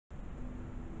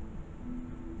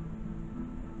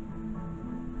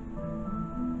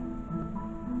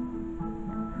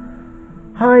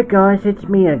Hi guys, it's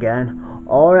me again.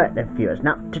 Alright then viewers,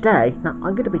 now today,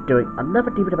 I'm going to be doing another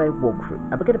DVD walkthrough,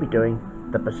 and we're going to be doing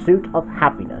The Pursuit of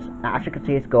Happiness. Now as you can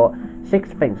see, it's got 6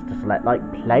 things to select, like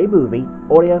play movie,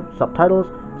 audio, subtitles,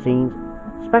 scenes,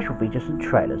 special features and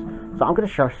trailers. So I'm going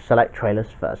to select trailers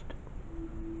first.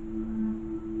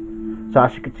 So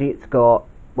as you can see, it's got,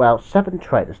 well, 7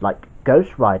 trailers, like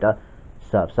Ghost Rider,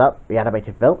 Surf's Up, the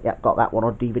animated film, yep, got that one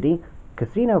on DVD,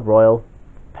 Casino Royale,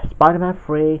 Spider-Man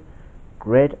 3,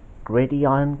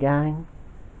 Gridiron Gang,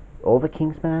 All the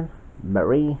Kingsman,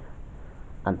 Marie,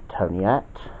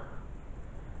 Antoniette.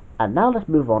 And now let's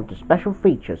move on to special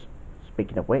features.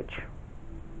 Speaking of which,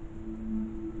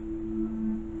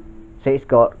 see, it's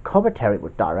got commentary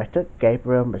with director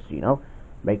Gabriel Mazzino,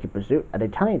 making Pursuit an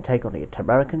Italian take on the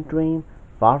American dream,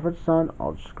 father and son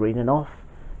on screen and off,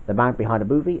 the man behind a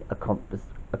movie,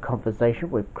 a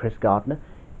conversation with Chris Gardner,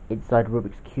 inside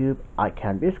Rubik's Cube,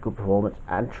 ICANN musical performance,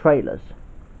 and trailers.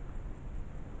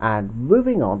 And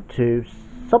moving on to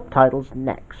subtitles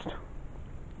next.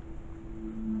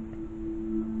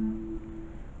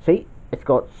 See, it's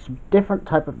got some different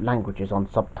type of languages on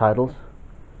subtitles,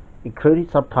 including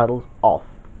subtitles off.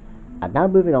 And now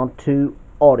moving on to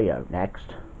audio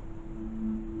next.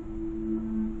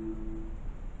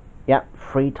 Yep,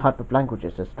 3 type of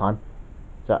languages this time.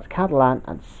 So that's Catalan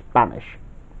and Spanish,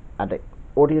 and an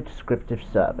audio descriptive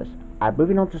service. And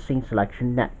moving on to scene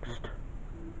selection next.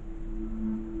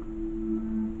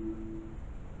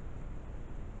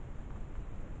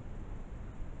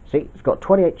 See, it's got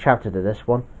 28 chapters to this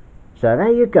one. So there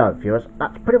you go, viewers.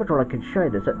 That's pretty much all I can show you.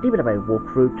 This DVD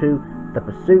walkthrough to The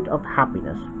Pursuit of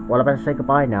Happiness. Well, I better say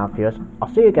goodbye now, viewers.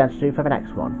 I'll see you again soon for the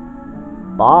next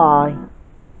one. Bye.